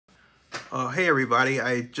Hey everybody,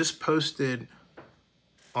 I just posted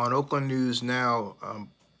on Oakland News Now,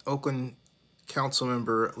 Oakland Council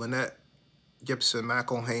Member Lynette Gibson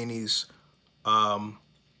McElhaney's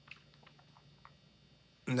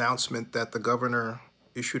announcement that the governor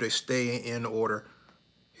issued a stay-in order.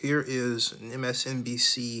 Here is an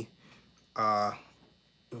MSNBC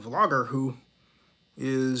vlogger who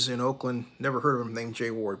is in Oakland, never heard of him, named Jay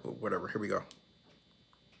Ward, but whatever, here we go.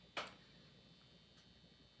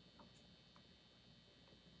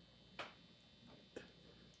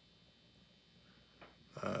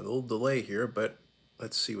 A little delay here, but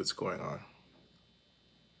let's see what's going on.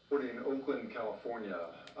 In Oakland, California.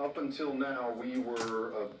 Up until now, we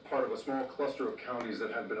were part of a small cluster of counties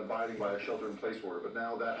that had been abiding by a shelter-in-place order, but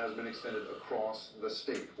now that has been extended across the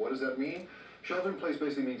state. What does that mean? Shelter-in-place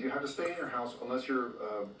basically means you have to stay in your house unless you're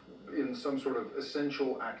in some sort of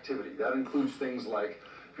essential activity. That includes things like,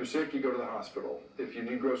 if you're sick, you go to the hospital. If you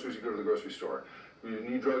need groceries, you go to the grocery store. If you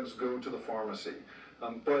need drugs, go to the pharmacy.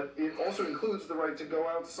 But it also includes the right to go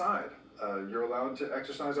outside. You're allowed to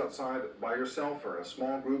exercise outside by yourself or in a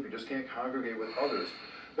small group. You just can't congregate with others.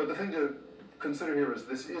 But the thing to consider here is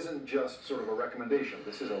this isn't just sort of a recommendation.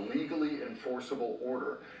 This is a legally enforceable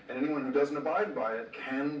order. And anyone who doesn't abide by it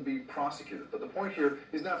can be prosecuted. But the point here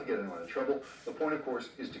is not to get anyone in trouble. The point, of course,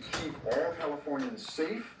 is to keep all Californians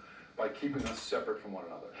safe by keeping us separate from one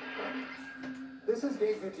another. This is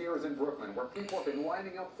Gabe Gutierrez in Brooklyn, where people have been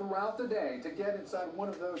lining up throughout the day to get inside one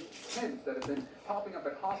of those tents that have been popping up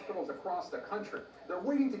at hospitals across the country. They're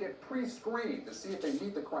waiting to get pre-screened to see if they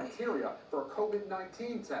meet the criteria for a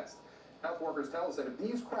COVID-19 test. Health workers tell us that if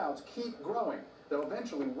these crowds keep growing, they'll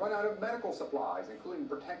eventually run out of medical supplies, including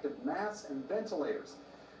protective masks and ventilators.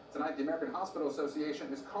 Tonight, the American Hospital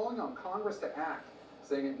Association is calling on Congress to act,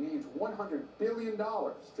 saying it needs $100 billion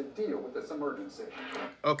to deal with this emergency.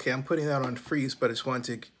 Okay, I'm putting that on freeze, but I just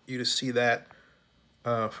wanted you to see that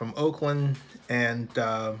from Oakland. And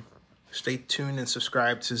stay tuned and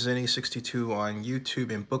subscribe to Zenny62 on YouTube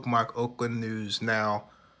and bookmark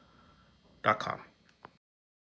oaklandnewsnow.com.